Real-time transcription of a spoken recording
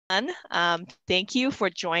Thank you for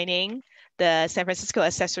joining the San Francisco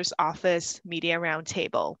Assessor's Office Media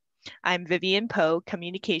Roundtable. I'm Vivian Poe,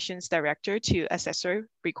 Communications Director to Assessor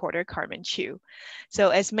Recorder Carmen Chu. So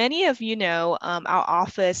as many of you know, our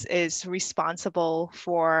office is responsible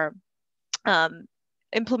for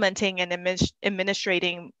implementing and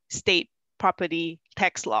administrating state property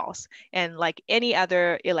tax laws. And like any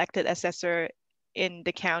other elected assessor in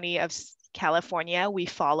the county of California, we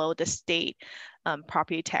follow the state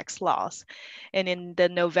property tax laws. And in the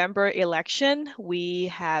November election, we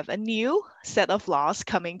have a new set of laws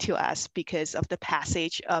coming to us because of the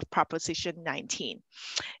passage of Proposition 19.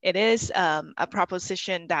 It is a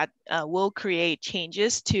proposition that will create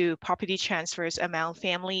changes to property transfers among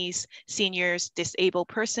families, seniors, disabled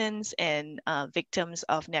persons, and victims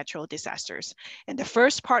of natural disasters. And the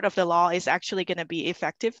first part of the law is actually going to be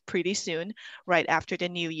effective pretty soon, right after the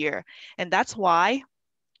new year. And that's why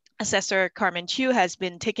Assessor Carmen Chu has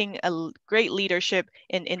been taking a great leadership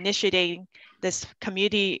in initiating this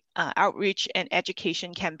community outreach and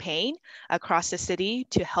education campaign across the city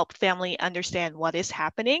to help family understand what is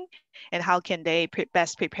happening and how can they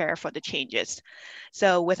best prepare for the changes.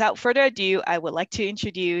 So without further ado, I would like to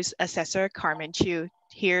introduce Assessor Carmen Chu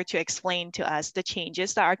here to explain to us the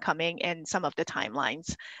changes that are coming and some of the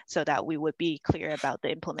timelines so that we would be clear about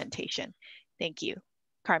the implementation. Thank you.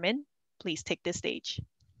 Carmen, please take the stage.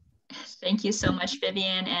 Thank you so much,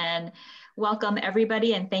 Vivian, and welcome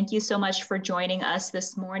everybody. And thank you so much for joining us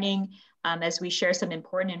this morning as we share some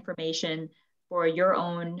important information for your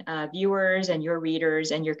own viewers and your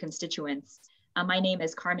readers and your constituents. My name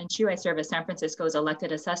is Carmen Chu. I serve as San Francisco's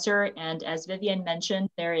elected assessor. And as Vivian mentioned,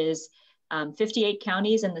 there is 58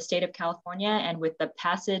 counties in the state of California. And with the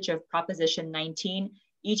passage of Proposition 19,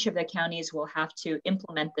 each of the counties will have to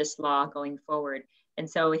implement this law going forward. And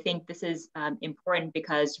so I think this is important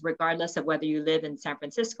because regardless of whether you live in San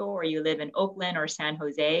Francisco or you live in Oakland or San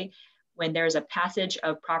Jose, when there's a passage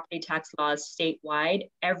of property tax laws statewide,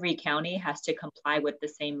 every county has to comply with the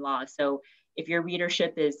same law. So if your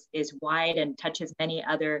readership is wide and touches many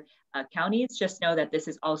other counties, just know that this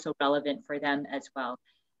is also relevant for them as well.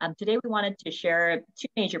 Today we wanted to share two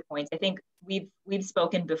major points. I think we've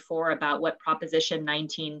spoken before about what Proposition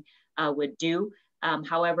 19 would do.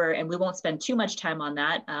 However, and we won't spend too much time on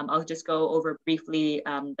that. I'll just go over briefly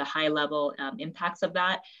the high level impacts of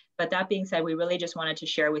that. But that being said, we really just wanted to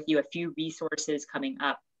share with you a few resources coming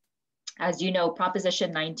up. As you know,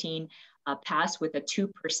 Proposition 19 passed with a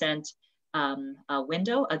 2%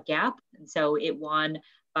 window, a gap. And so it won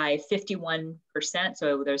by 51%.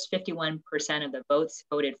 So there's 51% of the votes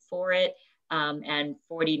voted for it and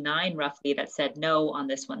 49 roughly that said no on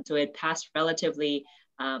this one. So it passed relatively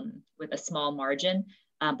with a small margin.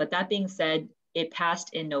 But that being said, it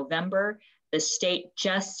passed in November. The state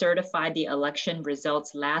just certified the election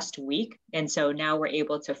results last week. And so now we're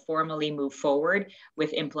able to formally move forward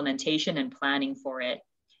with implementation and planning for it.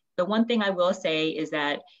 The one thing I will say is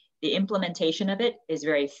that the implementation of it is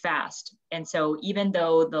very fast. And so even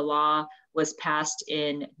though the law was passed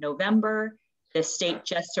in November, the state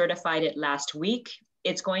just certified it last week.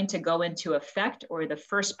 It's going to go into effect, or the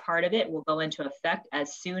first part of it will go into effect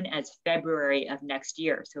as soon as February of next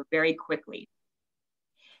year, so very quickly.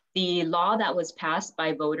 The law that was passed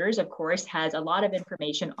by voters, of course, has a lot of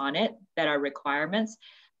information on it that are requirements,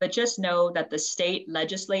 but just know that the state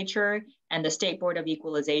legislature and the State Board of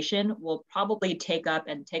Equalization will probably take up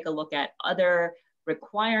and take a look at other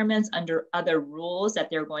requirements under other rules that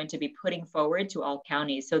they're going to be putting forward to all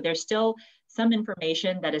counties. So there's still some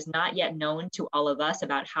information that is not yet known to all of us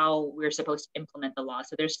about how we're supposed to implement the law.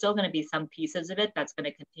 So there's still going to be some pieces of it that's going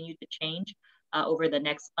to continue to change over the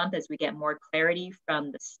next month as we get more clarity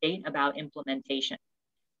from the state about implementation.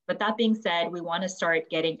 But that being said, we want to start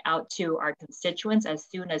getting out to our constituents as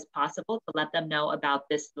soon as possible to let them know about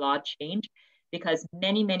this law change, because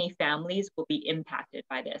many, many families will be impacted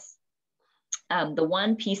by this. The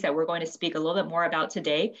one piece that we're going to speak a little bit more about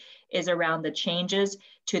today is around the changes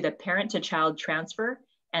to the parent-to-child transfer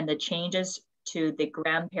and the changes to the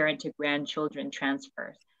grandparent-to-grandchildren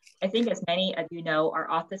transfer. I think as many of you know, our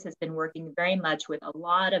office has been working very much with a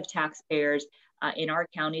lot of taxpayers in our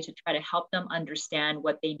county to try to help them understand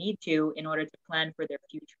what they need to in order to plan for their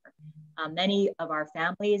future. Many of our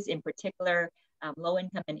families, in particular,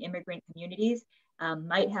 low-income and immigrant communities,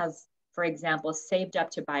 might have, for example, saved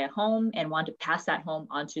up to buy a home and want to pass that home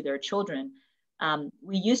onto their children.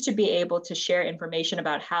 We used to be able to share information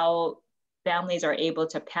about how families are able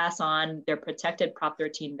to pass on their protected Prop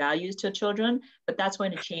 13 values to children, but that's going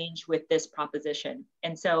to change with this proposition.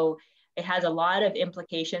 And so it has a lot of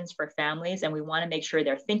implications for families, and we want to make sure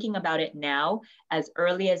they're thinking about it now as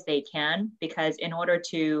early as they can, because in order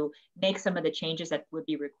to make some of the changes that would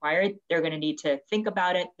be required, they're going to need to think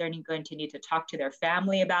about it. They're going to need to talk to their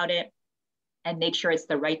family about it and make sure it's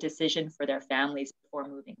the right decision for their families before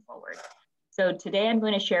moving forward. So today I'm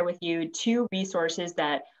going to share with you 2 resources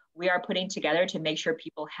that we are putting together to make sure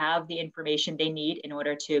people have the information they need in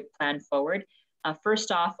order to plan forward.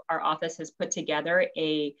 First off, our office has put together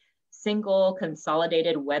a single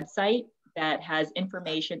consolidated website that has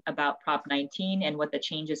information about Prop 19 and what the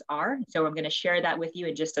changes are. So I'm going to share that with you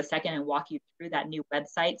in just a second and walk you through that new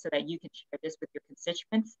website so that you can share this with your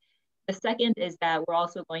constituents. The second is that we're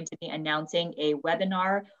also going to be announcing a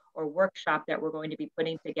webinar or workshop that we're going to be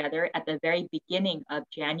putting together at the very beginning of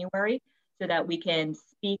January, so that we can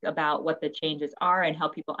speak about what the changes are and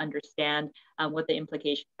help people understand what the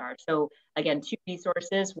implications are. So again, 2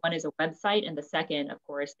 resources. One is a website, and the second, of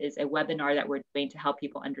course, is a webinar that we're doing to help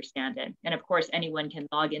people understand it. And of course, anyone can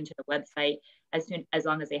log into the website as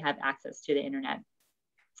long as they have access to the internet.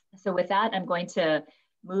 So with that, I'm going to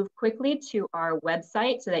move quickly to our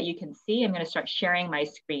website so that you can see. I'm going to start sharing my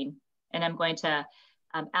screen, and I'm going to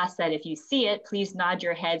ask that if you see it, please nod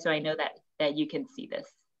your head so I know that you can see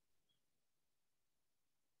this.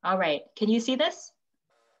 All right, can you see this?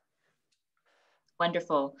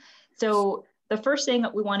 Wonderful. So the first thing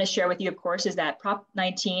that we want to share with you, of course, is that Prop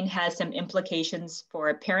 19 has some implications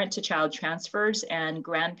for parent-to-child transfers and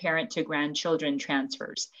grandparent-to-grandchildren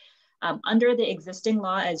transfers. Under the existing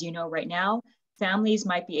law, as you know right now, families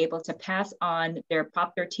might be able to pass on their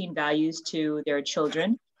Prop 13 values to their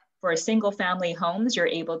children. For single-family homes, you're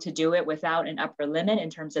able to do it without an upper limit in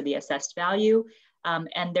terms of the assessed value,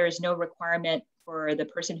 and there's no requirement for the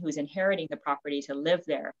person who's inheriting the property to live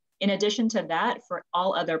there. In addition to that, for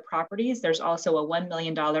all other properties, there's also a $1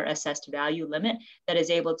 million assessed value limit that is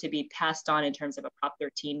able to be passed on in terms of a Prop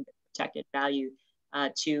 13 protected value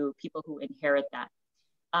to people who inherit that.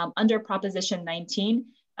 Under Proposition 19,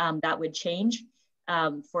 that would change.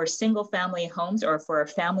 For single family homes or for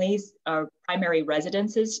families or primary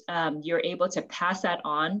residences, you're able to pass that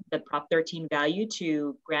on, the Prop 13 value,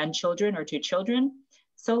 to grandchildren or to children,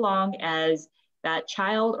 so long as that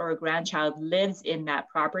child or grandchild lives in that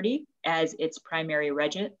property as its primary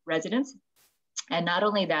residence. And not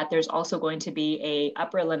only that, there's also going to be a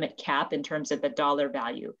upper limit cap in terms of the dollar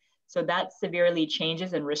value. So that severely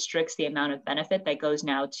changes and restricts the amount of benefit that goes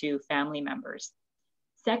now to family members.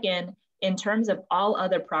 Second, in terms of all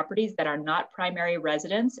other properties that are not primary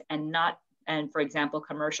residence and for example,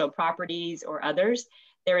 commercial properties or others,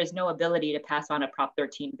 there is no ability to pass on a Prop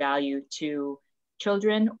 13 value to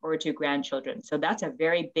children or to grandchildren. So that's a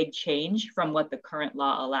very big change from what the current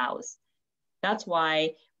law allows. That's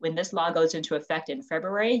why when this law goes into effect in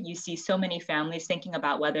February, you see so many families thinking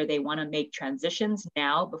about whether they want to make transitions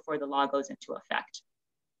now before the law goes into effect.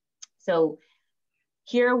 So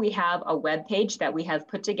here we have a web page that we have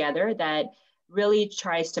put together that really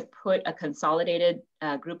tries to put a consolidated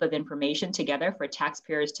group of information together for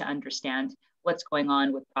taxpayers to understand what's going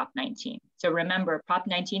on with Prop 19. So remember, Prop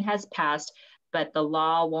 19 has passed, but the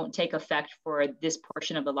law won't take effect for this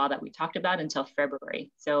portion of the law that we talked about until February.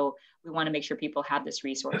 So we want to make sure people have this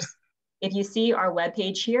resource. If you see our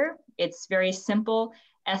webpage here, it's very simple,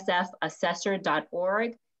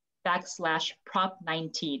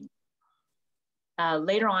 sfassessor.org/Prop19.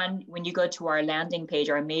 Later on, when you go to our landing page,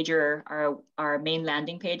 our main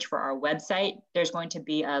landing page for our website, there's going to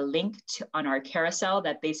be a link on our carousel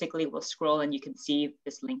that basically will scroll and you can see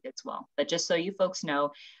this link as well. But just so you folks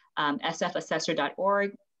know,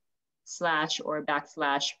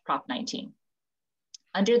 sfassessor.org/Prop19.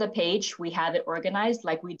 Under the page, we have it organized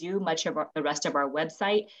like we do much of the rest of our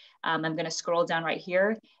website. I'm going to scroll down right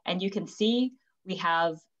here, and you can see we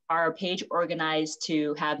have our page organized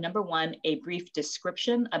to have, number one, a brief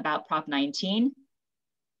description about Prop 19.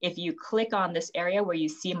 If you click on this area where you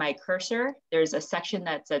see my cursor, there's a section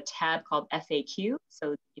that's a tab called FAQ.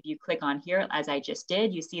 So if you click on here, as I just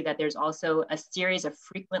did, you see that there's also a series of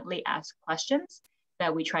frequently asked questions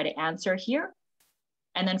that we try to answer here.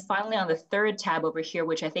 And then finally, on the third tab over here,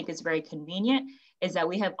 which I think is very convenient, is that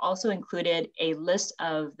we have also included a list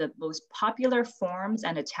of the most popular forms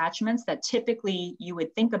and attachments that typically you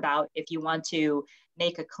would think about if you want to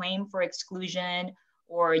make a claim for exclusion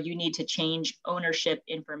or you need to change ownership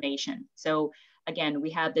information. So again, we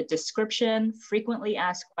have the description, frequently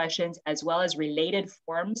asked questions, as well as related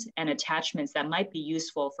forms and attachments that might be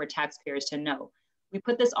useful for taxpayers to know. We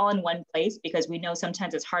put this all in one place because we know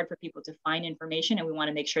sometimes it's hard for people to find information, and we want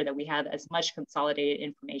to make sure that we have as much consolidated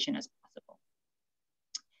information as possible.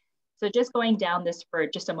 So just going down this for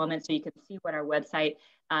just a moment so you can see what our website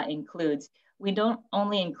includes. We don't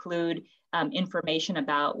only include information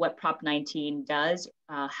about what Prop 19 does,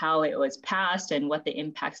 how it was passed, and what the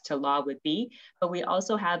impacts to law would be, but we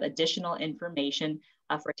also have additional information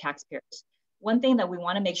for taxpayers. One thing that we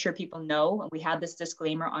want to make sure people know, and we have this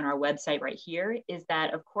disclaimer on our website right here, is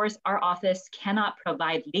that, of course, our office cannot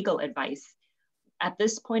provide legal advice. At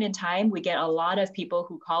this point in time, we get a lot of people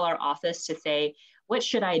who call our office to say, what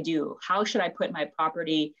should I do? How should I put my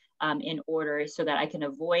property in order so that I can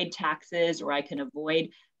avoid taxes, or I can avoid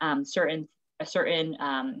certain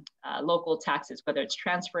local taxes, whether it's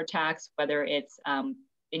transfer tax, whether it's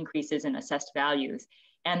increases in assessed values.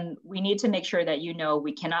 And we need to make sure that you know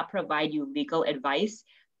we cannot provide you legal advice.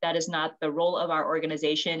 That is not the role of our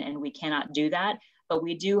organization, and we cannot do that. But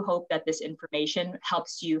we do hope that this information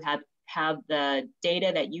helps you have the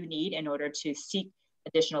data that you need in order to seek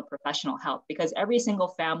additional professional help, because every single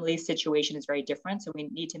family situation is very different. So we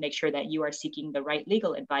need to make sure that you are seeking the right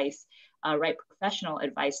legal advice, right professional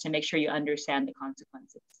advice, to make sure you understand the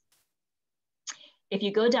consequences. If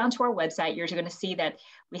you go down to our website, you're going to see that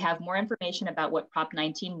we have more information about what Prop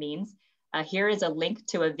 19 means. Here is a link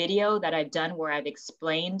to a video that I've done where I've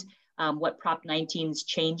explained what Prop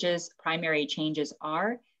 19's primary changes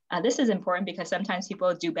are. This is important because sometimes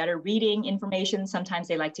people do better reading information. Sometimes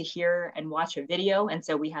they like to hear and watch a video. And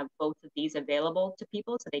so we have both of these available to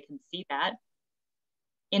people so they can see that.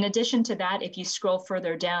 In addition to that, if you scroll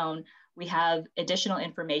further down, we have additional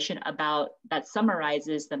information about that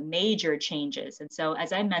summarizes the major changes. And so,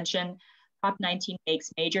 as I mentioned, Prop 19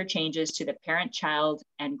 makes major changes to the parent-child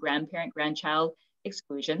and grandparent-grandchild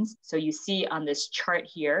exclusions. So you see on this chart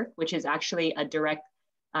here, which is actually a direct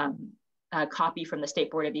copy from the State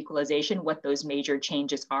Board of Equalization, what those major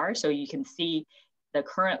changes are. So you can see the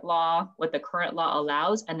current law, what the current law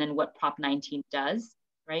allows, and then what Prop 19 does,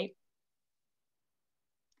 right?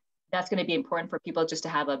 That's going to be important for people just to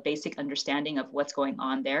have a basic understanding of what's going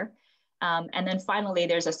on there. And then finally,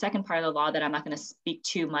 there's a second part of the law that I'm not going to speak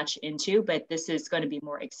too much into, but this is going to be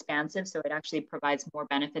more expansive. So it actually provides more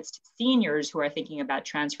benefits to seniors who are thinking about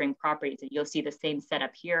transferring properties. And you'll see the same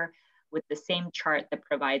setup here with the same chart that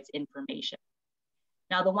provides information.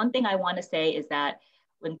 Now, the one thing I want to say is that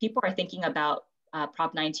when people are thinking about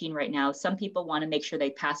Prop 19 right now, some people want to make sure they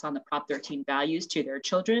pass on the Prop 13 values to their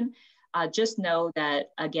children. Just know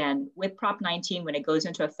that, again, with Prop 19, when it goes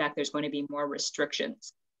into effect, there's going to be more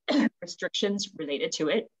restrictions, restrictions related to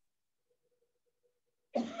it.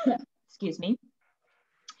 Excuse me.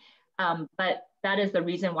 But that is the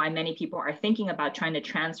reason why many people are thinking about trying to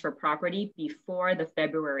transfer property before the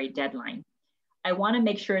February deadline. I want to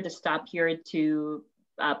make sure to stop here to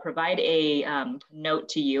provide a note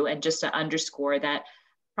to you, and just to underscore that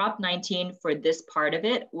Prop 19 for this part of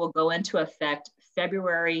it will go into effect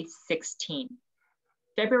February 16th.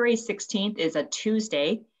 February 16th is a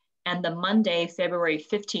Tuesday, and the Monday, February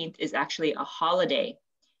 15th, is actually a holiday.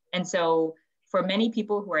 And so for many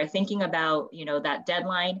people who are thinking about, that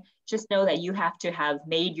deadline, just know that you have to have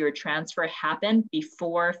made your transfer happen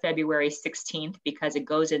before February 16th, because it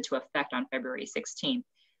goes into effect on February 16th.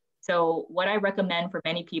 So what I recommend for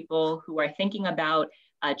many people who are thinking about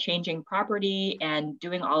changing property and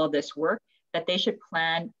doing all of this work, that they should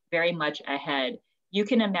plan very much ahead. You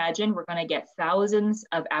can imagine we're going to get thousands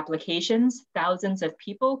of applications, thousands of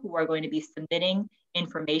people who are going to be submitting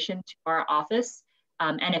information to our office.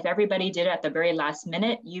 And if everybody did it at the very last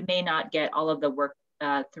minute, you may not get all of the work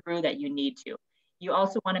through that you need to. You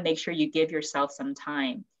also want to make sure you give yourself some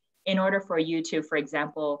time. In order for you to, for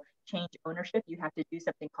example, change ownership, you have to do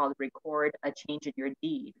something called record a change in your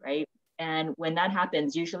deed, right? And when that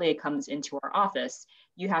happens, usually it comes into our office.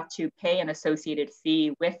 You have to pay an associated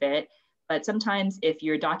fee with it. But sometimes if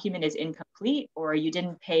your document is incomplete or you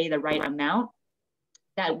didn't pay the right amount,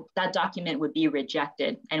 that document would be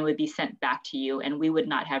rejected and would be sent back to you, and we would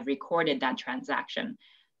not have recorded that transaction.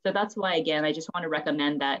 So that's why, again, I just want to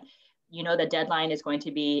recommend that, the deadline is going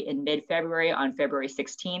to be in mid-February on February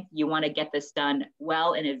 16th. You want to get this done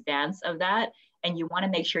well in advance of that. And you want to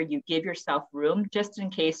make sure you give yourself room just in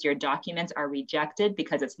case your documents are rejected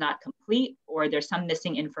because it's not complete or there's some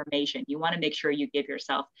missing information. You want to make sure you give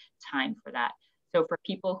yourself time for that. So for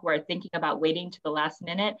people who are thinking about waiting to the last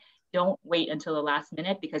minute, don't wait until the last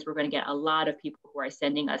minute, because we're going to get a lot of people who are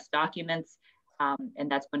sending us documents, and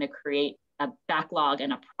that's going to create a backlog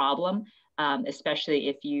and a problem, especially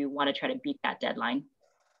if you want to try to beat that deadline.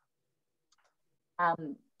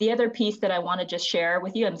 The other piece that I want to just share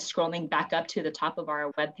with you, I'm scrolling back up to the top of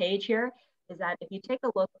our webpage here, is that if you take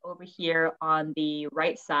a look over here on the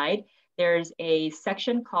right side, there's a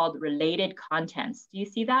section called related contents. Do you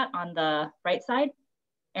see that on the right side?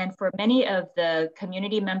 And for many of the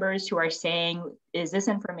community members who are saying, is this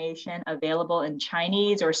information available in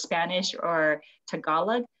Chinese or Spanish or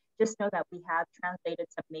Tagalog? Just know that we have translated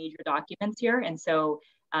some major documents here. And so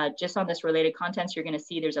just on this related contents, you're going to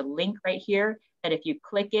see there's a link right here that if you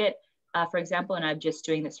click it, for example, and I'm just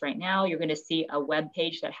doing this right now, you're going to see a web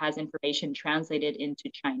page that has information translated into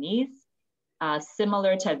Chinese.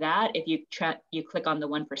 Similar to that, if you click on the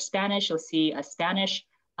one for Spanish, you'll see a Spanish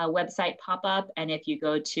website pop up. And if you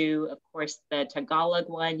go to, of course, the Tagalog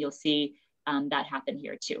one, you'll see that happen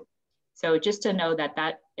here too. So just to know that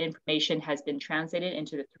that information has been translated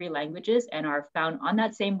into the 3 languages and are found on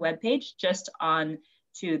that same webpage, just on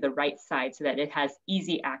to the right side so that it has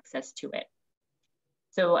easy access to it.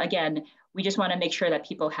 So again, we just want to make sure that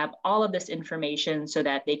people have all of this information so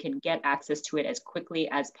that they can get access to it as quickly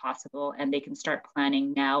as possible and they can start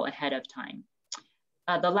planning now ahead of time.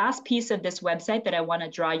 The last piece of this website that I want to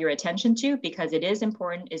draw your attention to, because it is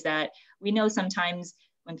important, is that we know sometimes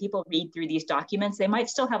when people read through these documents, they might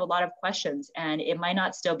still have a lot of questions and it might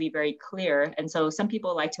not still be very clear. And so some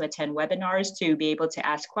people like to attend webinars to be able to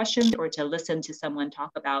ask questions or to listen to someone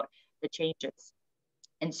talk about the changes.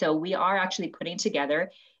 And so we are actually putting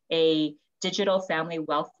together a Digital Family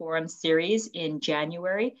Wealth Forum series in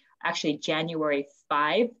January, actually January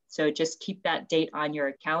 5. So just keep that date on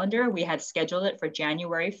your calendar. We had scheduled it for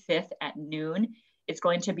January 5th at noon. It's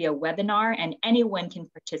going to be a webinar and anyone can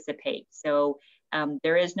participate. So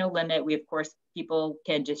there is no limit. We, of course, people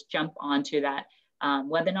can just jump onto that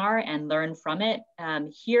webinar and learn from it.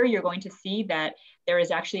 Here, you're going to see that there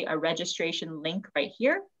is actually a registration link right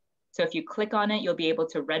here. So if you click on it, you'll be able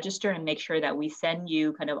to register and make sure that we send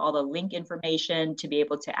you kind of all the link information to be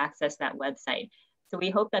able to access that website. So we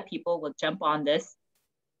hope that people will jump on this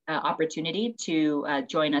opportunity to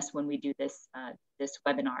join us when we do this, this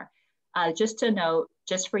webinar. Just to know,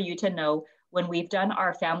 just for you to know, when we've done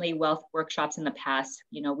our family wealth workshops in the past,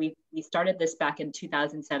 you know, we started this back in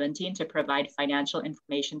 2017 to provide financial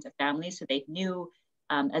information to families so they knew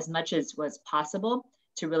as much as was possible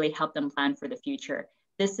to really help them plan for the future.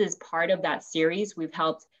 This is part of that series. We've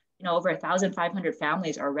helped, you know, over 1,500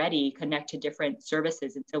 families already connect to different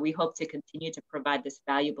services. And so we hope to continue to provide this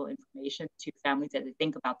valuable information to families as they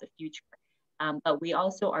think about the future. But we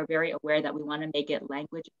also are very aware that we want to make it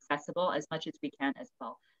language accessible as much as we can as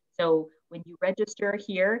well. So when you register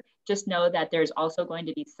here, just know that there's also going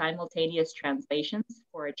to be simultaneous translations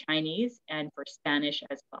for Chinese and for Spanish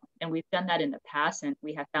as well. And we've done that in the past, and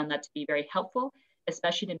we have found that to be very helpful,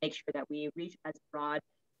 especially to make sure that we reach as broad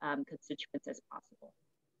constituents as possible.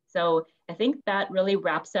 So I think that really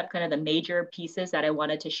wraps up kind of the major pieces that I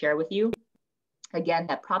wanted to share with you. Again,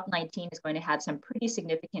 that Prop 19 is going to have some pretty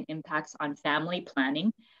significant impacts on family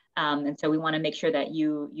planning. And so we want to make sure that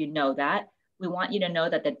you know that. We want you to know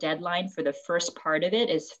that the deadline for the first part of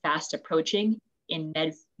it is fast approaching in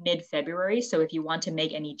mid-February. So if you want to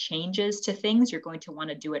make any changes to things, you're going to want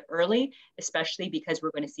to do it early, especially because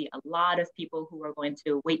we're going to see a lot of people who are going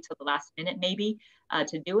to wait till the last minute maybe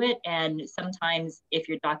to do it. And sometimes if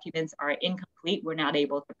your documents are incomplete, we're not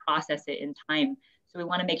able to process it in time. So we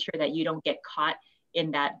want to make sure that you don't get caught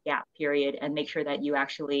in that gap period and make sure that you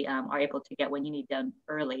actually are able to get what you need done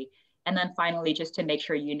early. And then finally, just to make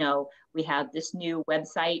sure you know, we have this new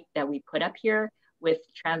website that we put up here with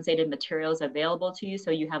translated materials available to you. So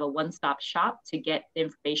you have a one-stop shop to get the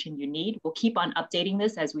information you need. We'll keep on updating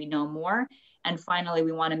this as we know more. And finally,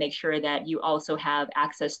 we want to make sure that you also have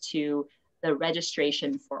access to the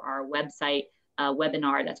registration for our website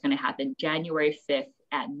webinar that's going to happen January 5th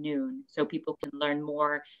at noon. So people can learn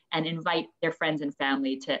more and invite their friends and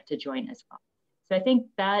family to join as well. So I think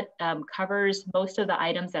that covers most of the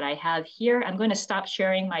items that I have here. I'm going to stop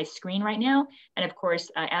sharing my screen right now and of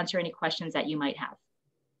course, answer any questions that you might have.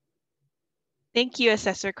 Thank you,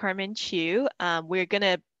 Assessor Carmen Chu. We're going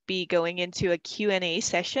to be going into a Q&A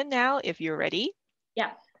session now, if you're ready.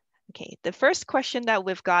 Yeah. Okay, the first question that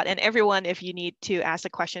we've got, and everyone, if you need to ask a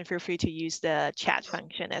question, feel free to use the chat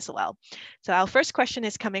function as well. So our first question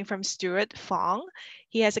is coming from Stuart Fong.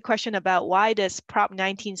 He has a question about why does Prop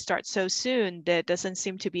 19 start so soon? There doesn't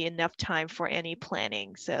seem to be enough time for any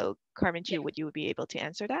planning. So Carmen Chu, would you be able to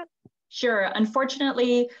answer that? Sure.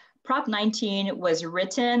 Unfortunately, Prop 19 was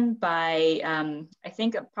written by, I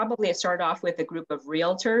think probably it started off with a group of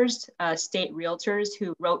realtors, state realtors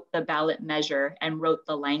who wrote the ballot measure and wrote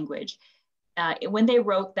the language. When they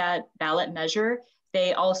wrote that ballot measure,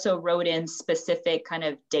 they also wrote in specific kind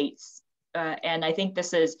of dates. And I think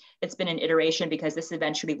it's been an iteration because this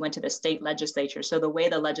eventually went to the state legislature. So the way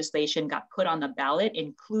the legislation got put on the ballot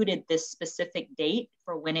included this specific date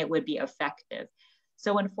for when it would be effective.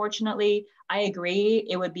 So unfortunately, I agree,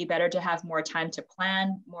 it would be better to have more time to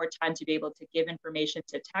plan, more time to be able to give information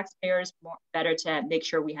to taxpayers, better to make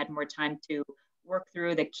sure we had more time to work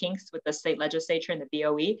through the kinks with the state legislature and the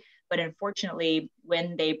BOE. But unfortunately,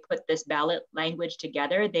 when they put this ballot language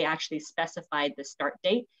together, they actually specified the start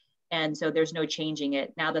date. And so there's no changing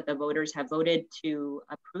it. Now that the voters have voted to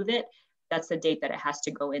approve it, that's the date that it has to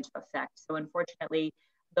go into effect. So unfortunately,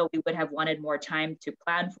 though we would have wanted more time to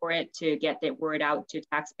plan for it, to get the word out to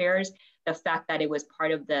taxpayers, the fact that it was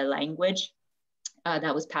part of the language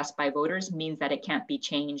that was passed by voters means that it can't be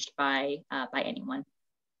changed by anyone.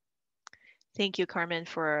 Thank you, Carmen,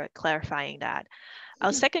 for clarifying that.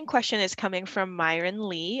 Our second question is coming from Myron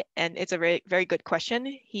Lee, and it's a very, very good question.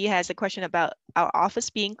 He has a question about our office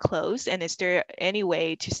being closed, and is there any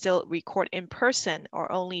way to still record in person or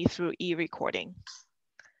only through e-recording?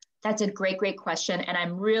 That's a great, great question. And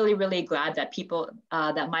I'm really, really glad that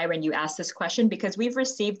that Myron, you asked this question, because we've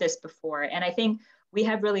received this before. And I think we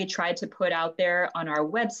have really tried to put out there on our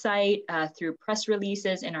website, through press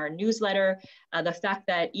releases, in our newsletter, the fact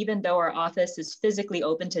that even though our office is physically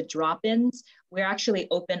open to drop-ins, we're actually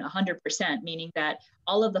open 100%, meaning that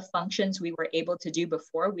all of the functions we were able to do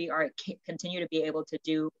before, we continue to be able to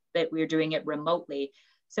do, that we're doing it remotely.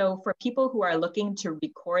 So for people who are looking to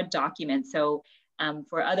record documents, so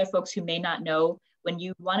for other folks who may not know, when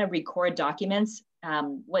you want to record documents,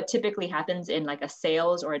 what typically happens in like a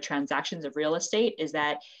sales or a transactions of real estate is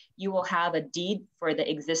that you will have a deed for the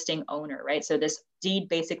existing owner, right? So this deed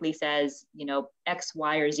basically says, you know, X,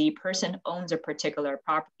 Y, or Z person owns a particular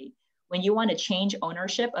property. When you want to change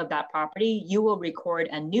ownership of that property, you will record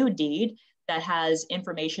a new deed that has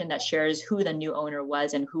information that shares who the new owner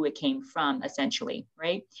was and who it came from, essentially,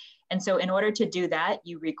 right? And so in order to do that,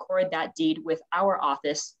 you record that deed with our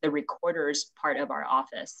office, the recorders part of our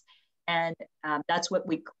office. And that's what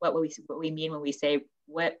we mean when we say,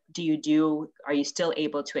 what do you do? Are you still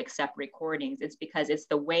able to accept recordings? It's because it's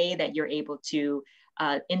the way that you're able to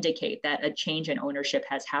indicate that a change in ownership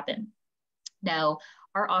has happened. Now,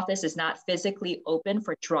 our office is not physically open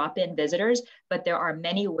for drop-in visitors, but there are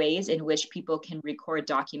many ways in which people can record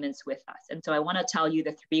documents with us. And so I want to tell you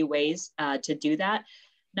the 3 ways to do that.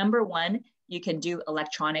 Number 1, you can do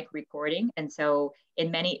electronic recording. And so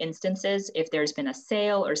in many instances, if there's been a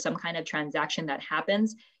sale or some kind of transaction that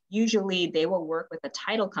happens, usually they will work with a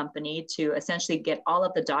title company to essentially get all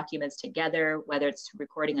of the documents together, whether it's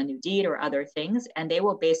recording a new deed or other things, and they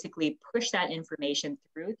will basically push that information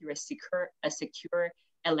through a secure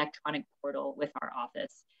electronic portal with our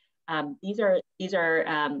office. These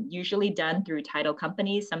are usually done through title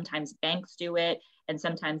companies. Sometimes banks do it, and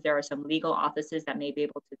sometimes there are some legal offices that may be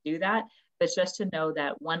able to do that. But just to know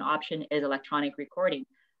that one option is electronic recording.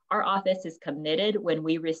 Our office is committed when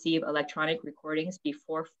we receive electronic recordings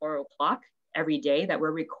before 4 o'clock every day that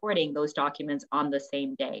we're recording those documents on the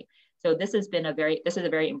same day. So this is a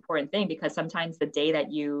very important thing, because sometimes the day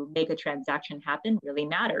that you make a transaction happen really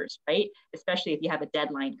matters, right? Especially if you have a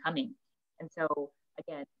deadline coming. And so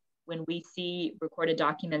again, when we see recorded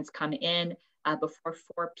documents come in before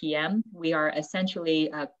 4 p.m., we are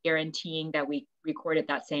essentially guaranteeing that we recorded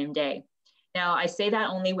that same day. Now, I say that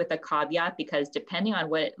only with a caveat, because depending on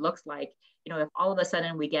what it looks like, you know, if all of a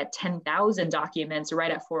sudden we get 10,000 documents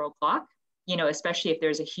right at 4 o'clock, you know, especially if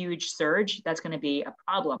there's a huge surge, that's going to be a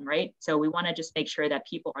problem, right? So we want to just make sure that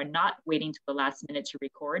people are not waiting to the last minute to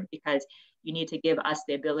record, because you need to give us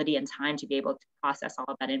the ability and time to be able to process all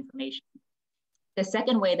of that information. The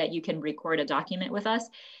second way that you can record a document with us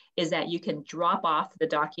is that you can drop off the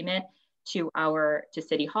document to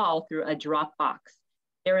City Hall through a Dropbox.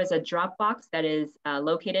 There is a Dropbox that is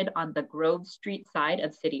located on the Grove Street side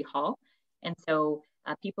of City Hall. And so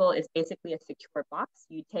it's basically a secure box.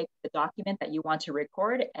 You take the document that you want to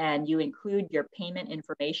record and you include your payment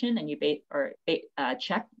information and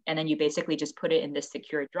check, and then you basically just put it in this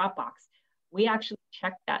secure Dropbox. We actually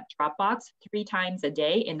check that Dropbox 3 times a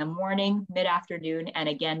day, in the morning, mid-afternoon, and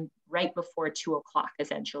again, right before 2 o'clock,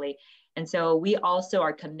 essentially. And so we also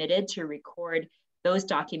are committed to record those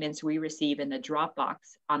documents we receive in the Dropbox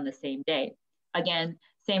on the same day. Again,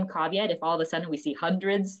 same caveat, if all of a sudden we see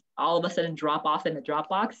hundreds all of a sudden drop off in the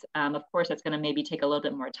Dropbox, of course, that's going to maybe take a little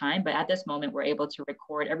bit more time. But at this moment, we're able to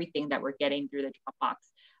record everything that we're getting through the Dropbox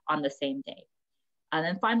on the same day. And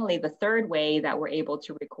then finally, the third way that we're able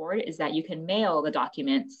to record is that you can mail the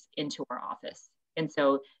documents into our office. And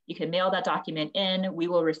so you can mail that document in, we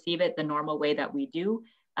will receive it the normal way that we do,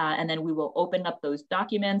 and then we will open up those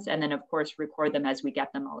documents and then of course record them as we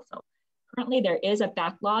get them also. Currently, there is a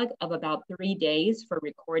backlog of about 3 days for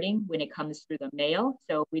recording when it comes through the mail.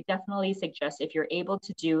 So we definitely suggest, if you're able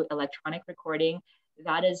to do electronic recording,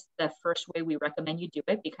 that is the first way we recommend you do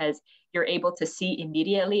it, because you're able to see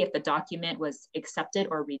immediately if the document was accepted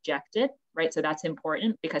or rejected, right? So that's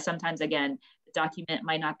important, because sometimes, again, the document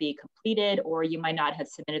might not be completed, or you might not have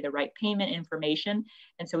submitted the right payment information.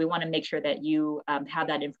 And so we want to make sure that you have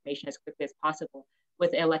that information as quickly as possible.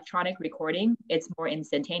 With electronic recording, it's more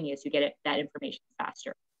instantaneous. You get that information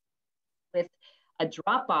faster. With a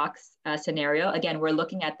Dropbox scenario, again, we're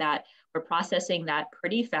looking at that. We're processing that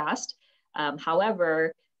pretty fast.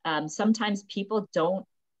 However, sometimes people don't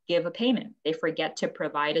give a payment. They forget to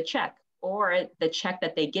provide a check, or the check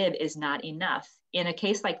that they give is not enough. In a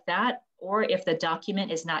case like that, or if the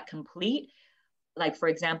document is not complete, like for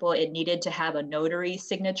example, it needed to have a notary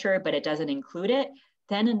signature, but it doesn't include it,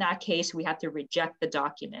 then in that case, we have to reject the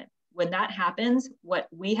document. When that happens, what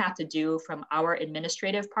we have to do from our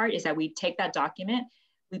administrative part is that we take that document,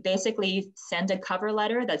 we basically send a cover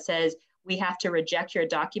letter that says, we have to reject your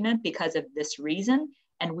document because of this reason.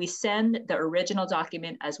 And we send the original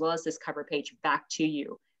document as well as this cover page back to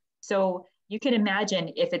you. So you can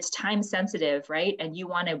imagine if it's time sensitive, right? And you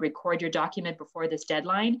want to record your document before this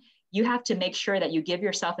deadline, you have to make sure that you give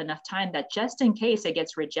yourself enough time that just in case it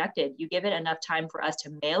gets rejected, you give it enough time for us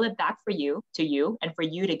to mail it back to you, and for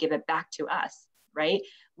you to give it back to us, right?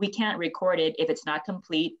 We can't record it if it's not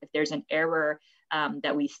complete, if there's an error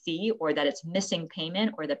that we see, or that it's missing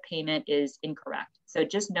payment, or the payment is incorrect. So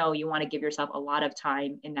just know you want to give yourself a lot of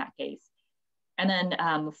time in that case. And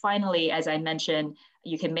then finally, as I mentioned,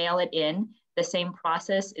 you can mail it in. The same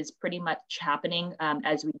process is pretty much happening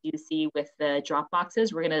as we do see with the drop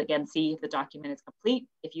boxes. We're going to again see if the document is complete,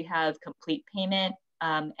 if you have complete payment,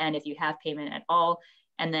 and if you have payment at all.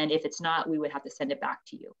 And then if it's not, we would have to send it back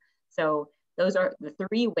to you. So those are the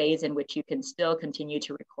 3 ways in which you can still continue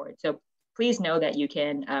to record. So please know that you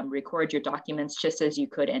can record your documents just as you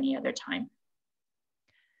could any other time.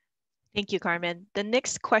 Thank you, Carmen. The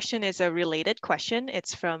next question is a related question.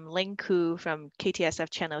 It's from Ling Ku from KTSF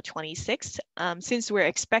channel 26. Since we're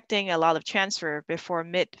expecting a lot of transfer before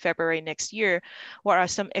mid-February next year, what are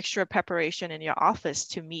some extra preparation in your office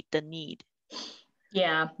to meet the need?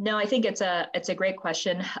 Yeah, no, I think it's a great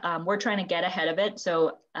question. We're trying to get ahead of it.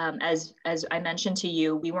 So as I mentioned to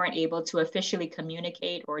you, we weren't able to officially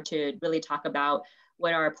communicate or to really talk about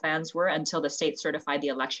what our plans were until the state certified the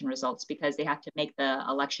election results, because they have to make the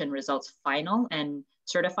election results final and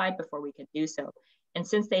certified before we can do so. And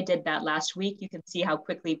since they did that last week, you can see how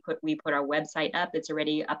quickly we put our website up. It's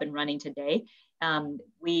already up and running today.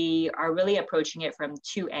 We are really approaching it from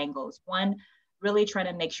 2 angles. One, really trying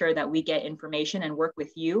to make sure that we get information and work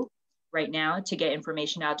with you right now to get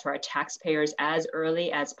information out to our taxpayers as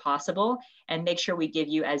early as possible, and make sure we give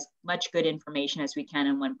you as much good information as we can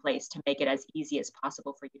in one place to make it as easy as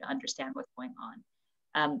possible for you to understand what's going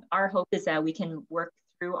on. Our hope is that we can work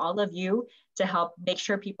through all of you to help make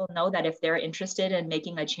sure people know that if they're interested in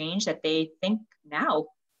making a change, that they think now,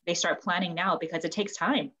 they start planning now, because it takes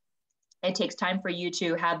time. It takes time for you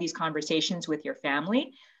to have these conversations with your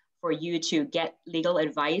family, for you to get legal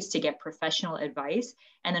advice, to get professional advice.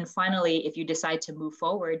 And then finally, if you decide to move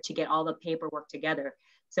forward, to get all the paperwork together.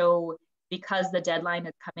 So because the deadline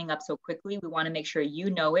is coming up so quickly, we want to make sure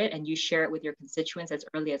you know it and you share it with your constituents as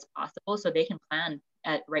early as possible so they can plan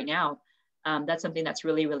right now. That's something that's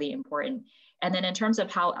really, really important. And then in terms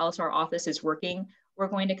of how else our office is working, we're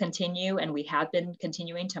going to continue, and we have been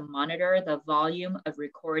continuing to monitor the volume of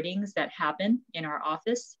recordings that happen in our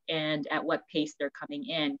office and at what pace they're coming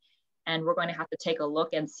in. And we're going to have to take a look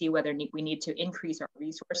and see whether we need to increase our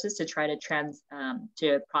resources to try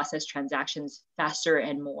to process transactions faster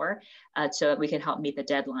and more so that we can help meet the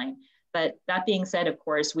deadline. But that being said, of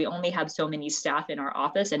course, we only have so many staff in our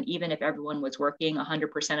office. And even if everyone was working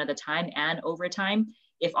 100% of the time and overtime,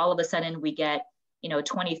 if all of a sudden we get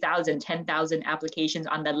 20,000, 10,000 applications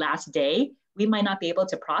on the last day, we might not be able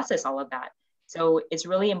to process all of that. So it's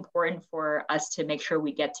really important for us to make sure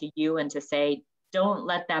we get to you and to say, don't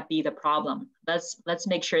let that be the problem. Let's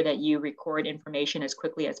make sure that you record information as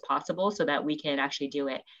quickly as possible so that we can actually do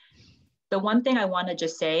it. The one thing I want to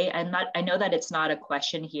just say, I know that it's not a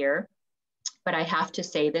question here, but I have to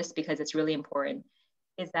say this because it's really important,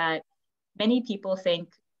 is that many people think,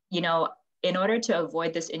 in order to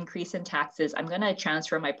avoid this increase in taxes, I'm going to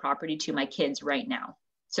transfer my property to my kids right now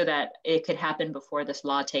so that it could happen before this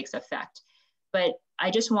law takes effect. But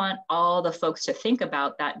I just want all the folks to think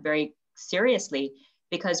about that very seriously,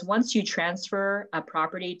 because once you transfer a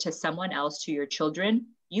property to someone else, to your children,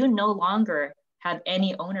 you no longer have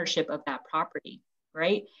any ownership of that property,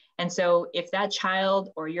 right? And so if that child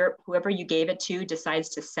or whoever you gave it to decides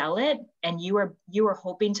to sell it, and you were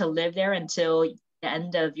hoping to live there until the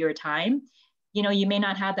end of your time, you may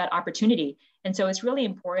not have that opportunity. And so it's really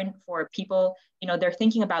important for people, they're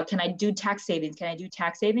thinking about, can I do tax savings? Can I do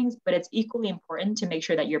tax savings? But it's equally important to make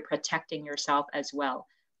sure that you're protecting yourself as well.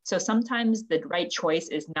 So sometimes the right choice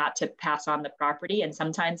is not to pass on the property, and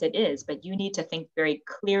sometimes it is, but you need to think very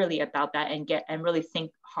clearly about that and really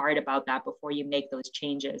think hard about that before you make those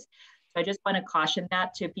changes. So I just want to caution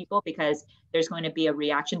that to people, because there's going to be a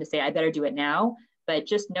reaction to say, I better do it now. But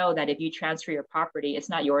just know that if you transfer your property, it's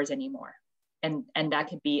not yours anymore. And that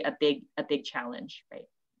could be a big challenge, right?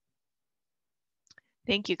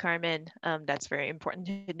 Thank you, Carmen. That's very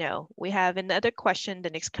important to know. We have another question. The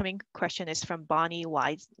next coming question is from Bonnie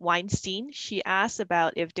Weinstein. She asks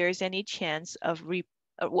about if there's any chance of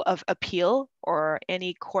appeal or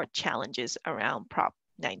any court challenges around Prop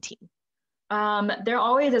 19. There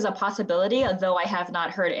always is a possibility, although I have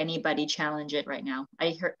not heard anybody challenge it right now.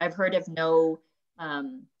 I've heard of no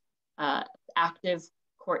active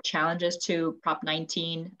court challenges to Prop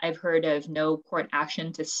 19. I've heard of no court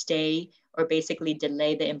action to stay or basically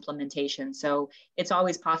delay the implementation. So it's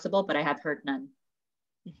always possible, but I have heard none.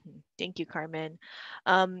 Thank you, Carmen.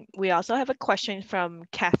 We also have a question from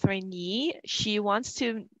Catherine Yee. She wants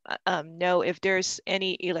to know if there's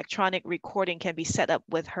any electronic recording can be set up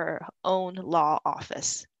with her own law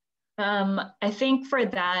office. I think for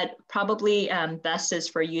that, probably best is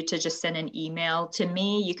for you to just send an email to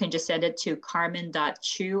me. You can just send it to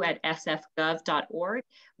carmen.chu@sfgov.org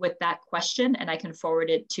with that question, and I can forward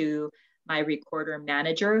it to my recorder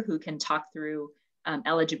manager, who can talk through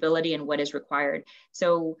eligibility and what is required.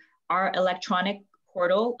 So our electronic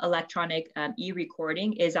portal, electronic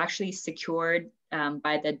e-recording, is actually secured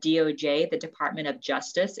by the DOJ, the Department of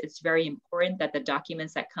Justice. It's very important that the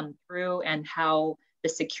documents that come through and how the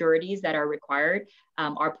securities that are required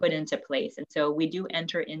are put into place. And so we do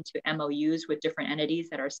enter into MOUs with different entities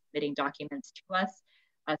that are submitting documents to us.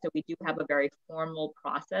 So we do have a very formal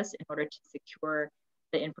process in order to secure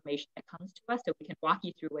the information that comes to us, so we can walk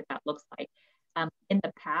you through what that looks like. In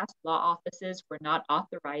the past, law offices were not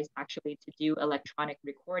authorized actually to do electronic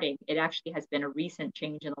recording. It actually has been a recent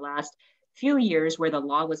change in the last few years where the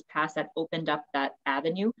law was passed that opened up that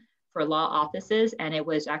avenue for law offices. And it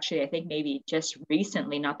was actually, I think maybe just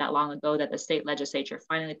recently, not that long ago, that the state legislature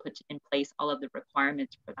finally put in place all of the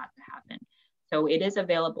requirements for that to happen. So it is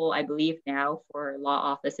available, I believe, now for law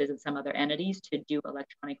offices and some other entities to do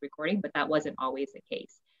electronic recording, but that wasn't always the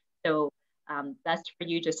case. So best for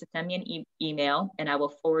you just to send me an email, and I will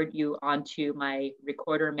forward you on to my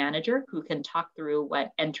recorder manager, who can talk through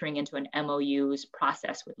what entering into an MOU's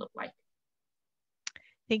process would look like.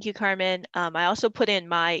 Thank you, Carmen. I also put in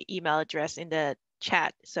my email address in the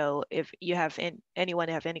chat. So if you have anyone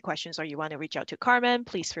have any questions or you want to reach out to Carmen,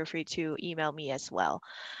 please feel free to email me as well.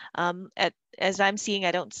 As I'm seeing,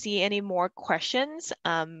 I don't see any more questions.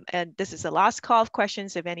 And this is the last call of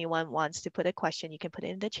questions. If anyone wants to put a question, you can put it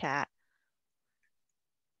in the chat.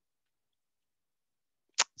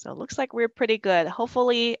 So it looks like we're pretty good.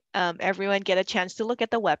 Hopefully everyone get a chance to look at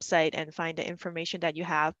the website and find the information that you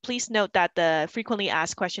have. Please note that the frequently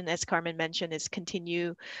asked question, as Carmen mentioned, is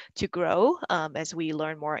continue to grow as we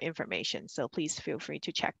learn more information. So please feel free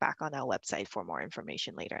to check back on our website for more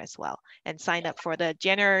information later as well, and sign up for the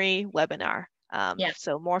January webinar.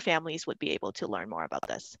 So more families would be able to learn more about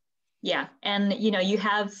this. Yeah, and you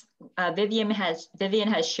have Vivian has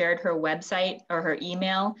shared her website or her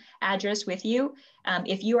email address with you.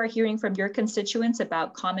 If you are hearing from your constituents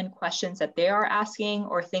about common questions that they are asking,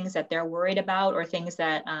 or things that they're worried about, or things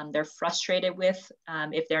that they're frustrated with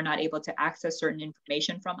if they're not able to access certain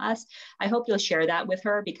information from us, I hope you'll share that with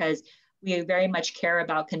her, because we very much care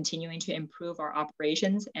about continuing to improve our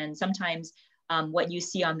operations. And sometimes what you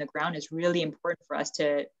see on the ground is really important for us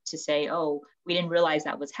to say, oh, we didn't realize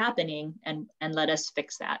that was happening, and let us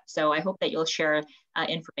fix that. So I hope that you'll share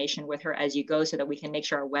information with her as you go, so that we can make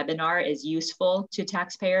sure our webinar is useful to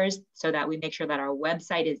taxpayers, so that we make sure that our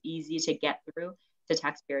website is easy to get through to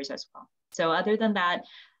taxpayers as well. So other than that,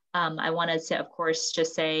 I wanted to, of course,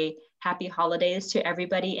 just say happy holidays to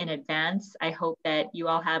everybody in advance. I hope that you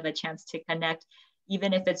all have a chance to connect,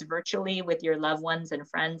 even if it's virtually, with your loved ones and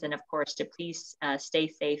friends, and of course to please stay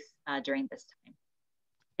safe during this time.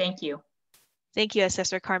 Thank you. Thank you,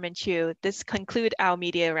 Assessor Carmen Chu. This concludes our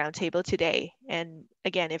media roundtable today. And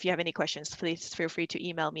again, if you have any questions, please feel free to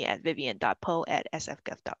email me at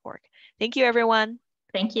vivian.po@sfgov.org. Thank you, everyone.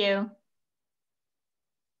 Thank you.